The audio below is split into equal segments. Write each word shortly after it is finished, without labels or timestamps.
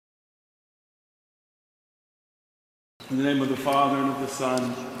In the name of the Father, and of the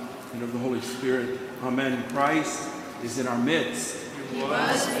Son, and of the Holy Spirit. Amen. Christ is in our midst. He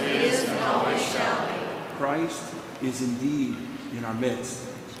was, and is, and always shall be. Christ is indeed in our midst.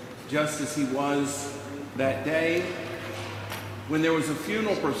 Just as he was that day when there was a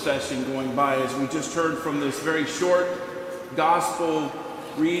funeral procession going by, as we just heard from this very short gospel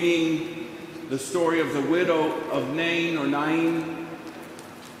reading, the story of the widow of Nain or Nain.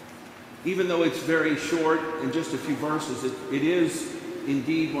 Even though it's very short in just a few verses, it is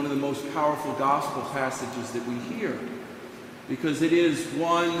indeed one of the most powerful gospel passages that we hear, because it is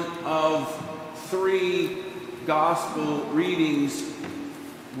one of three gospel readings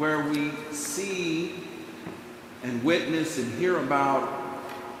where we see and witness and hear about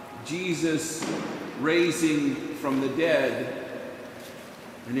Jesus raising from the dead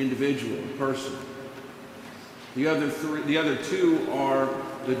an individual, a person. The other two are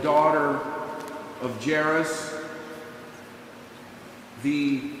the daughter of Jairus,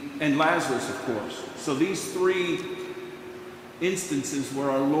 and Lazarus, of course. So these three instances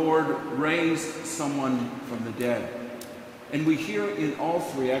where our Lord raised someone from the dead. And we hear in all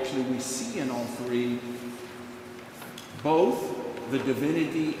three, actually we see in all three, both the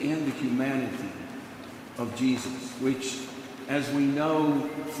divinity and the humanity of Jesus, which, as we know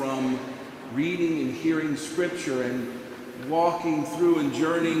from reading and hearing Scripture and walking through and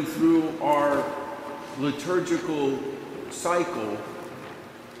journeying through our liturgical cycle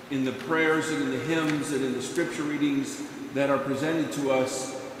in the prayers and in the hymns and in the Scripture readings that are presented to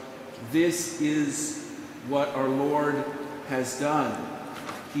us, this is what our Lord has done.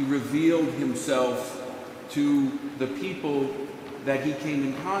 He revealed himself to the people that he came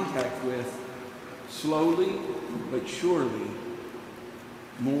in contact with, slowly but surely,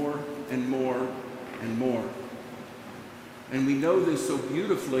 more and more and more. And we know this so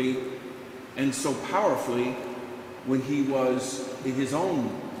beautifully and so powerfully when he was in his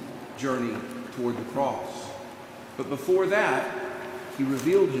own journey toward the cross. But before that, he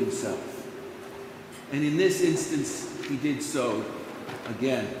revealed himself. And in this instance, he did so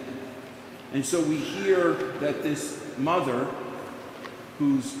again. And so we hear that this mother,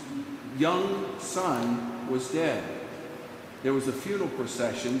 whose young son was dead, there was a funeral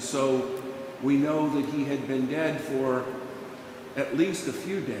procession, so we know that he had been dead for at least a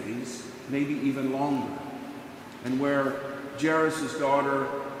few days, maybe even longer. And where Jairus' daughter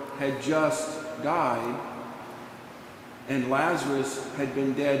had just died, and Lazarus had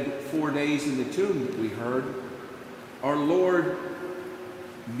been dead 4 days in the tomb that we heard, our Lord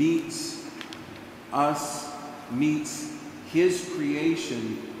meets us, meets his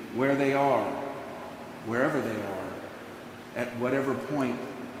creation where they are, wherever they are, at whatever point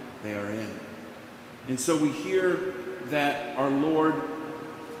they are in. And so we hear that our Lord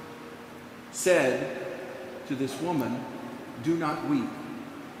said to this woman, "Do not weep.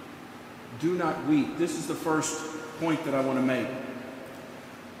 Do not weep." This is the first point that I want to make.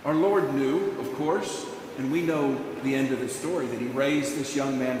 Our Lord knew, of course, and we know the end of the story, that he raised this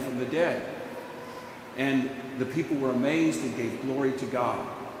young man from the dead. And the people were amazed and gave glory to God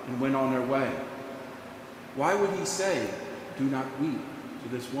and went on their way. Why would he say, "Do not weep," to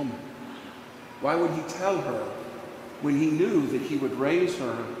this woman? Why would he tell her when he knew that he would raise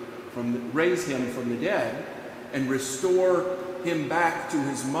him from the dead and restore him back to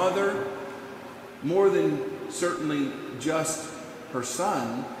his mother, more than certainly just her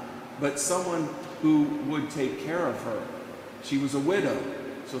son, but someone who would take care of her? She was a widow,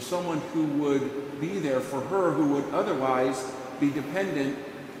 so someone who would be there for her who would otherwise be dependent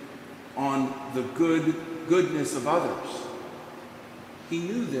on the goodness of others. He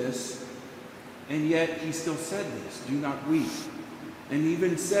knew this, and yet he still said this, "Do not weep." And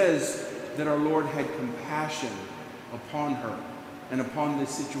even says that our Lord had compassion upon her and upon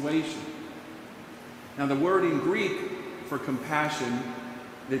this situation. Now the word in Greek for compassion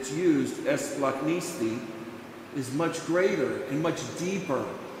that's used, esplachnisti, is much greater and much deeper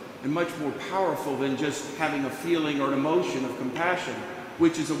and much more powerful than just having a feeling or an emotion of compassion,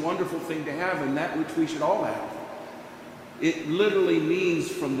 which is a wonderful thing to have and that which we should all have. It literally means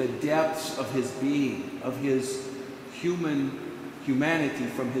from the depths of his being, of his humanity,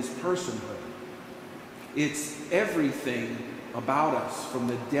 from his personhood. It's everything about us, from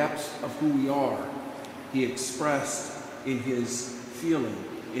the depths of who we are, he expressed in his feeling,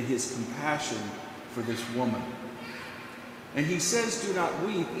 in his compassion for this woman. And he says, "Do not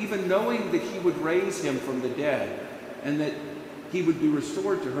weep," even knowing that he would raise him from the dead and that he would be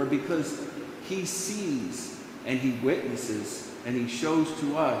restored to her, because he sees and he witnesses and he shows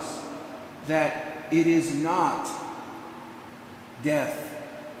to us that it is not death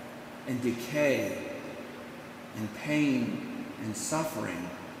and decay and pain and suffering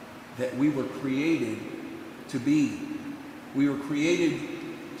that we were created to be. We were created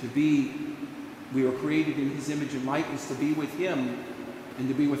in his image and likeness to be with him and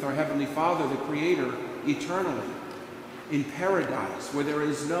to be with our Heavenly Father, the Creator, eternally. In paradise, where there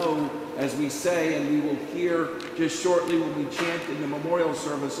is no, as we say, and we will hear just shortly when we chant in the memorial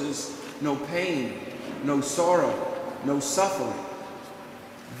services, no pain, no sorrow, no suffering.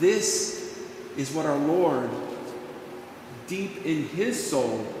 This is what our Lord, deep in his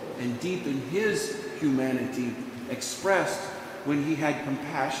soul and deep in his humanity, expressed when he had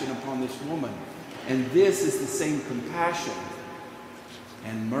compassion upon this woman. And this is the same compassion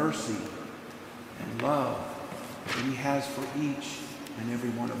and mercy and love that he has for each and every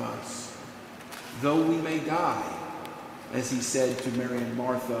one of us. Though we may die, as he said to Mary and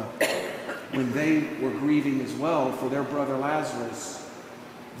Martha when they were grieving as well for their brother Lazarus,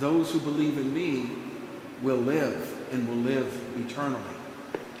 those who believe in me will live and will live eternally.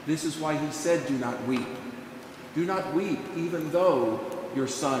 This is why he said, do not weep. Do not weep even though your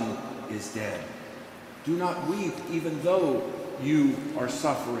son is dead. Do not weep even though you are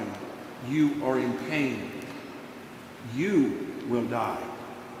suffering, you are in pain. You will die.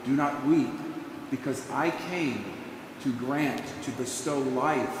 Do not weep, because I came to grant, to bestow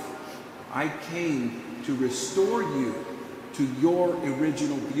life. I came to restore you to your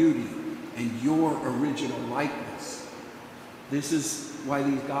original beauty and your original likeness. This is why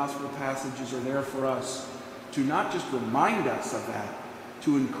these gospel passages are there for us, to not just remind us of that,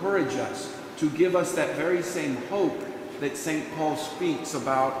 to encourage us, to give us that very same hope that St. Paul speaks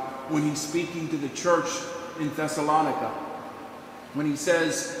about when he's speaking to the church in Thessalonica, when he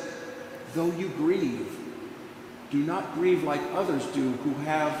says, though you grieve, do not grieve like others do who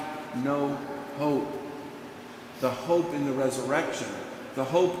have no hope. The hope in the resurrection, the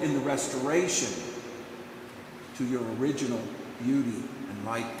hope in the restoration to your original beauty and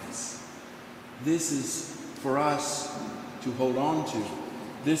likeness. This is for us to hold on to.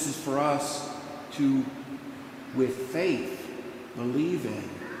 This is for us to, with faith, believe in,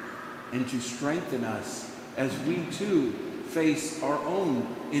 and to strengthen us as we too face our own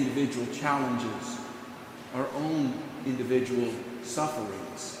individual challenges, our own individual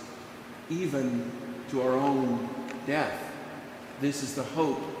sufferings, even to our own death. This is the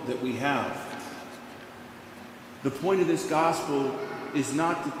hope that we have. The point of this gospel is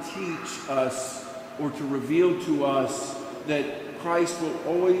not to teach us or to reveal to us that Christ will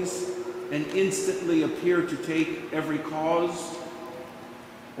always and instantly appear to take every cause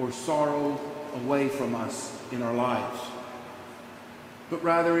or sorrow away from us in our lives. But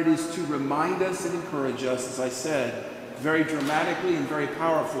rather it is to remind us and encourage us, as I said, very dramatically and very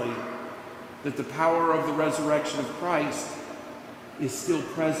powerfully, that the power of the resurrection of Christ is still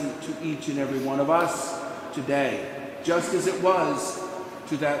present to each and every one of us today, just as it was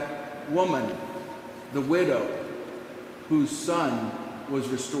to that woman, the widow, whose son was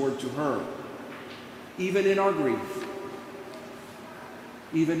restored to her. Even in our grief,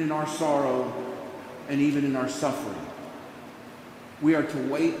 even in our sorrow, and even in our suffering, we are to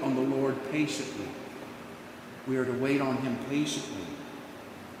wait on the Lord patiently. We are to wait on him patiently.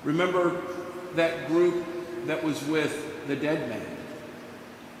 Remember that group that was with the dead man?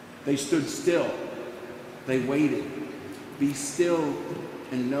 They stood still. They waited. Be still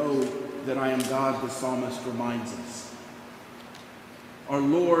and know that I am God, the psalmist reminds us. Our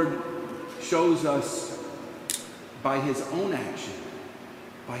Lord shows us by his own action,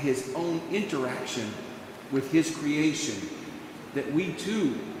 by his own interaction with his creation, that we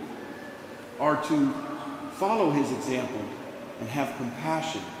too are to follow his example and have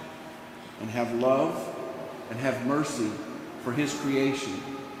compassion and have love and have mercy for his creation,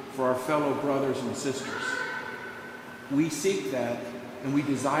 for our fellow brothers and sisters. We seek that and we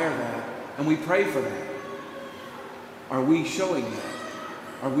desire that and we pray for that. Are we showing that?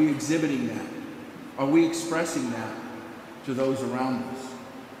 Are we exhibiting that? Are we expressing that to those around us?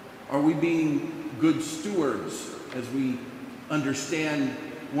 Are we being good stewards as we understand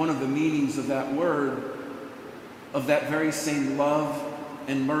one of the meanings of that word, of that very same love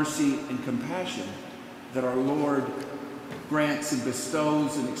and mercy and compassion that our Lord grants and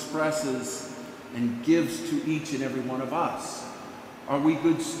bestows and expresses and gives to each and every one of us? Are we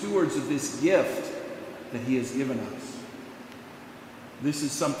good stewards of this gift that he has given us? This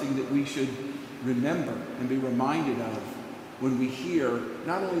is something that we should remember and be reminded of when we hear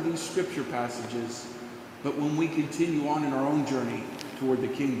not only these scripture passages, but when we continue on in our own journey toward the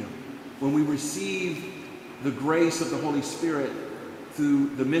kingdom, when we receive the grace of the Holy Spirit through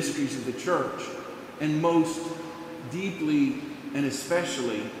the mysteries of the church, and most deeply and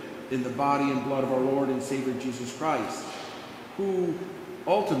especially in the body and blood of our Lord and Savior Jesus Christ, who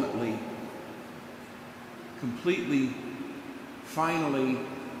ultimately, completely, finally,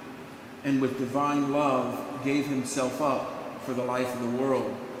 and with divine love gave himself up for the life of the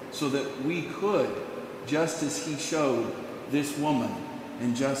world, so that we could, just as he showed this woman,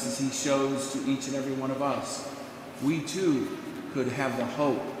 and just as he shows to each and every one of us, we too could have the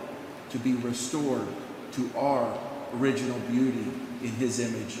hope to be restored to our original beauty in his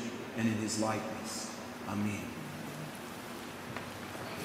image and in his likeness. Amen.